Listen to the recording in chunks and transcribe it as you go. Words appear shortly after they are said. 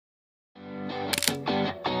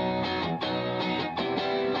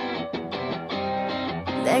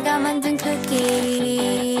내가 만든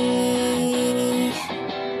쿠키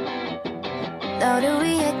너를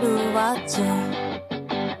위해 구웠지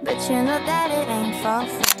But you know that it ain't for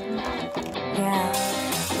free Yeah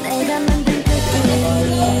내가 만든 쿠키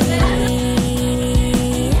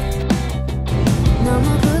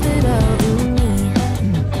너무 부드러우니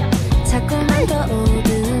자꾸만 더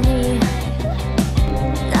오르니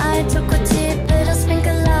나의 초코칩으로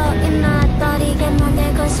스프링클러 입맛 버리게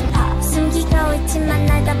만들고 싶어 숨기고 있지만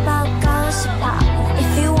날 다 보고 싶어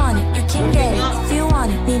If you want it, you can get it If you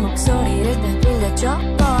want it, 네 목소리를 다 들려줘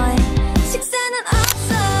boy 식사는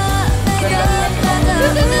없어 배고파도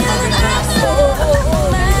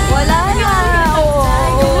wala na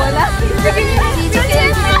wala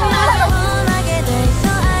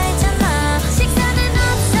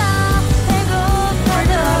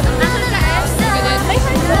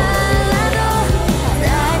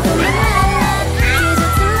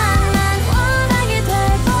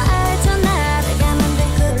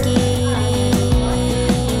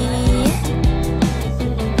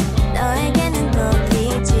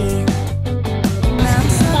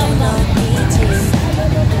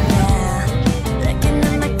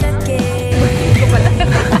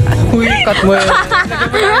cut mo yun.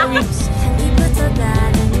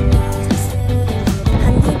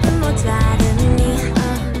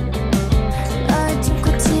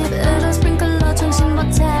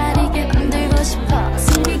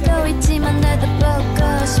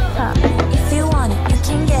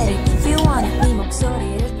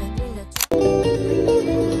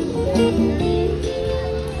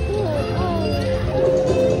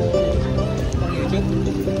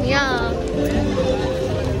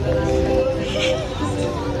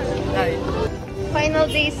 Final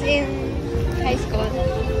days in high school.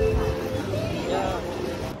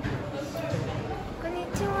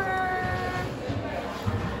 Konnichiwa.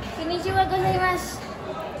 Konnichiwa gozaimasu.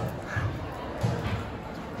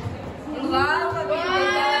 Wow.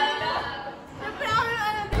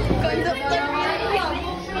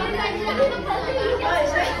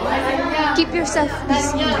 Keep yourself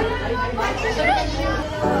busy.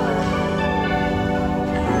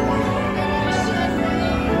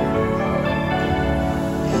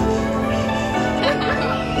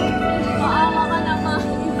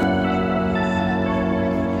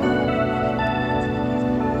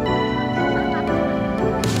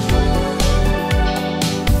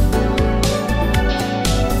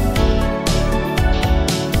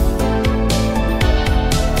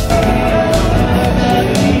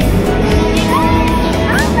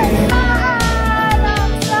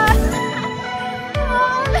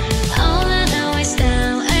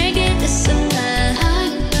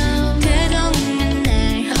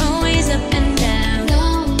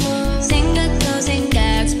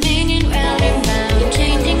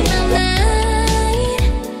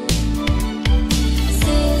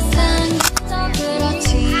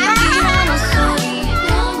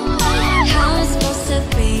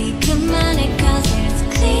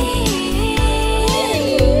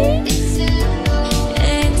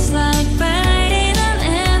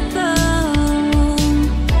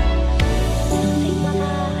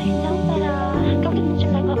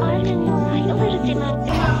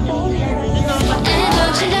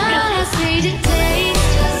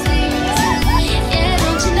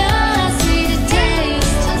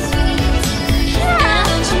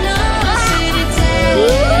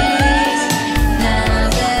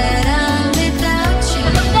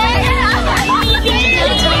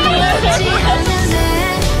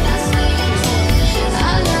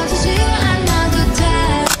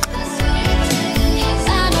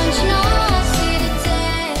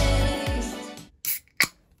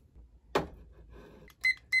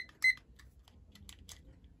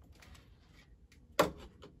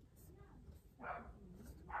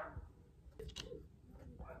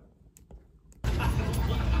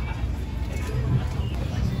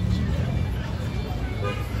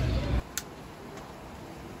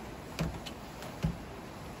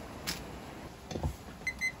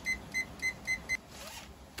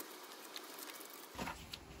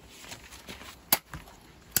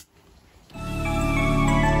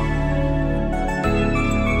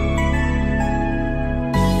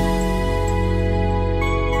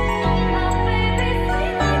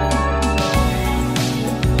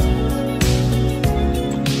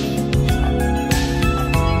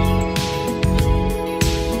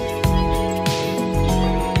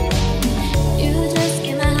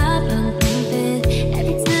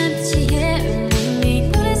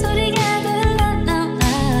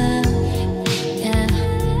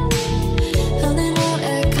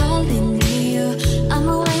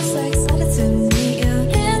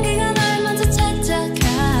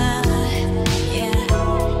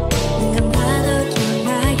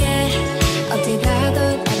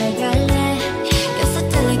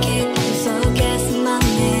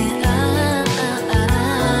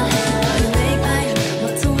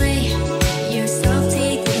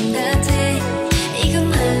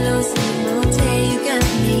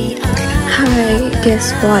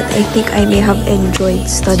 guess what? I think I may have enjoyed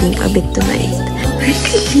studying a bit tonight.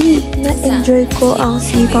 Really, na-enjoy ko ang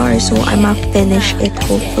CBAR, so I'ma finish it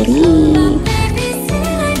hopefully.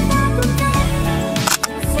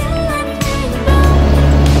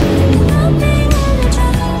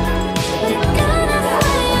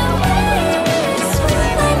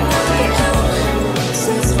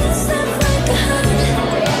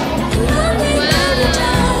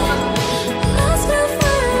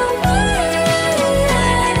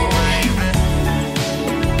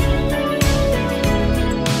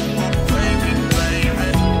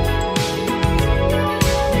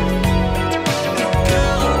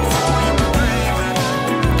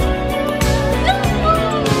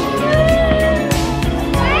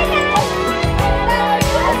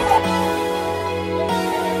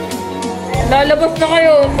 Lalabas na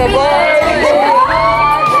kayo sa bar!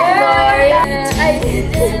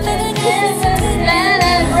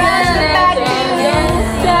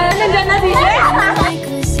 Nandiyan na dito!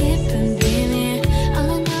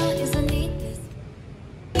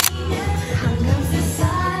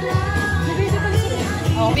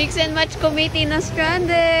 Mix and Match Committee na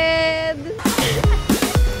stranded!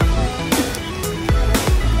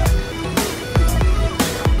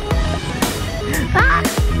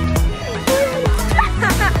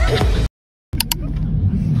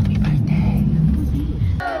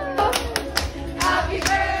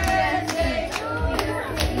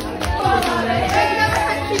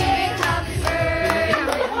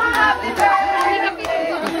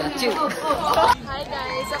 Hi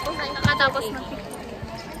guys, ako na nakatapos ng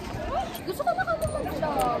gusto ko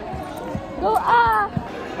makapagpapalog. Go ah!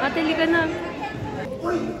 Atili ka na.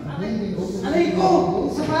 Alay ko!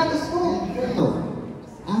 Sapatos ko!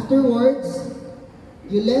 Afterwards,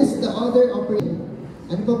 you less the other operator.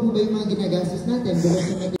 Ano pa po ba yung mga ginagastos natin?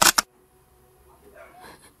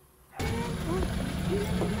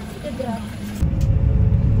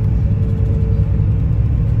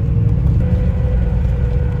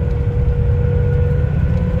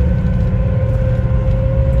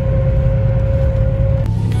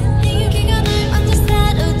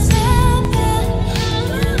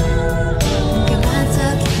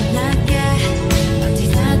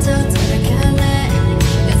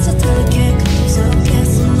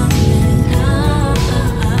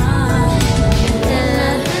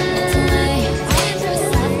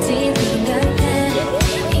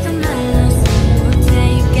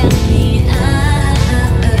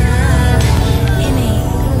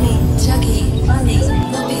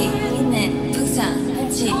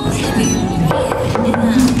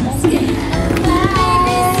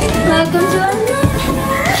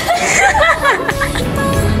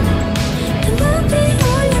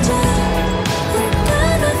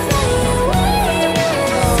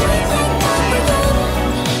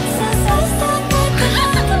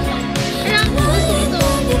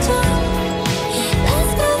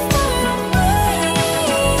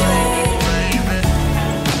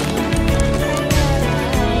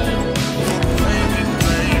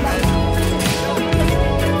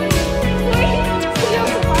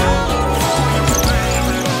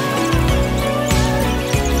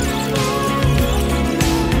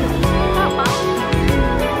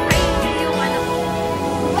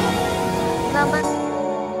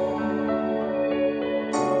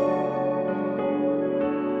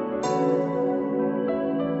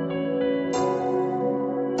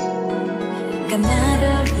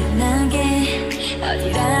 나를 빛나게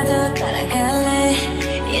어디라도 따라갈래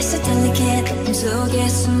예수 달리게 어둠 속에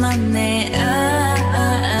숨었네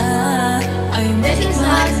Are you ready to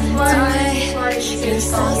fly?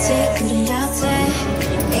 그리스도의 그림 같아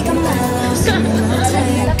내가 말로 숨을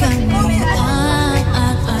못하여가네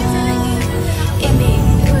이미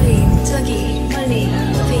우리 저기 멀리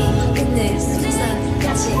높이 있는 수상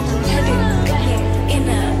같이 Heaven, here, in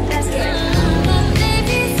a basket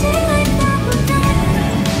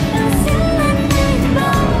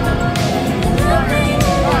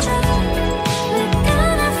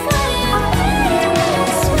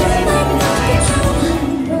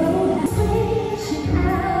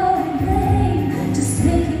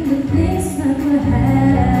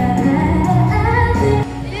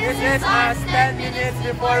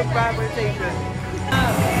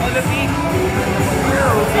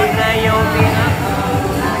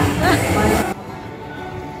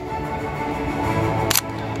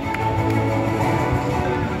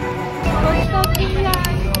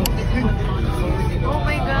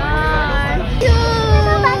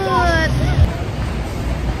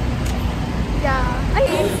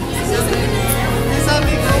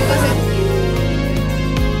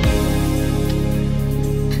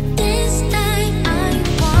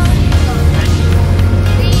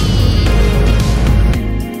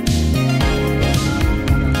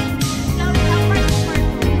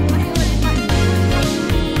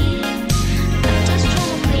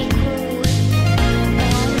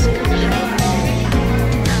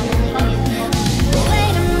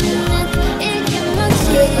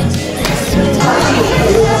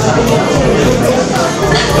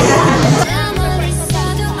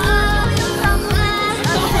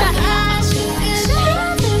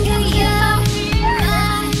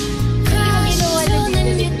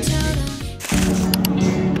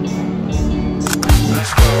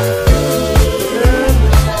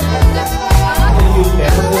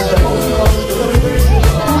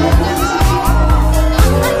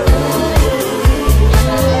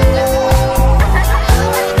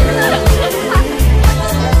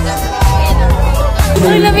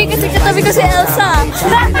ko si Elsa.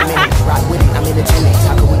 Rock with it, I'm in the challenge.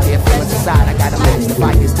 How can we get feelings aside? I gotta manage the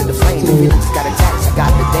fires to the flame. The feelings got attached. I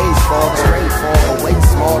got the days for the rain, for the weight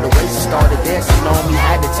small. The race started dancing on me.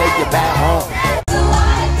 Had to take you back home.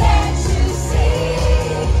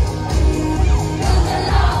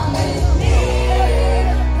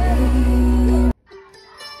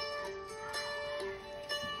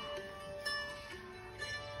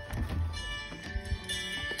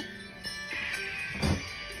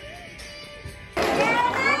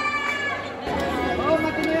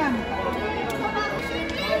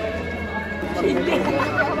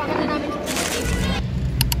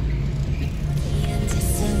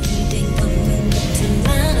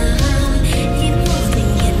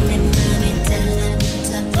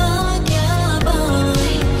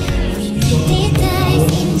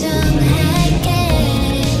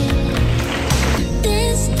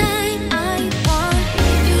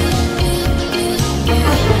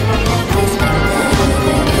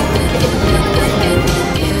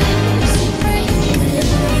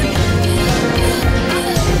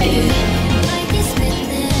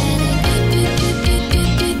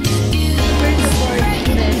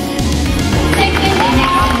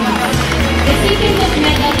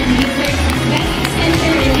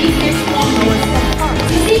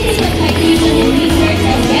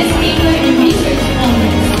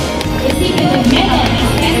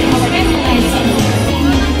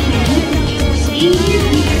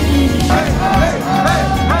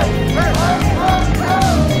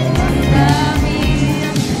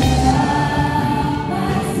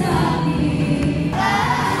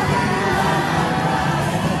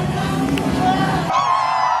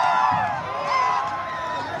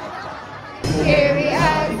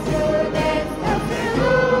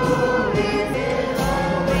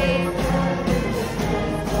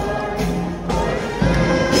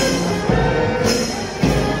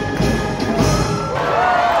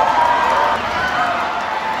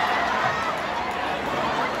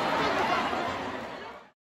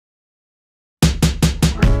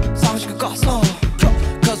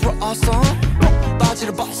 Cause we're awesome.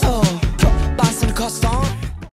 빠지를 봤어. 반스는 custom.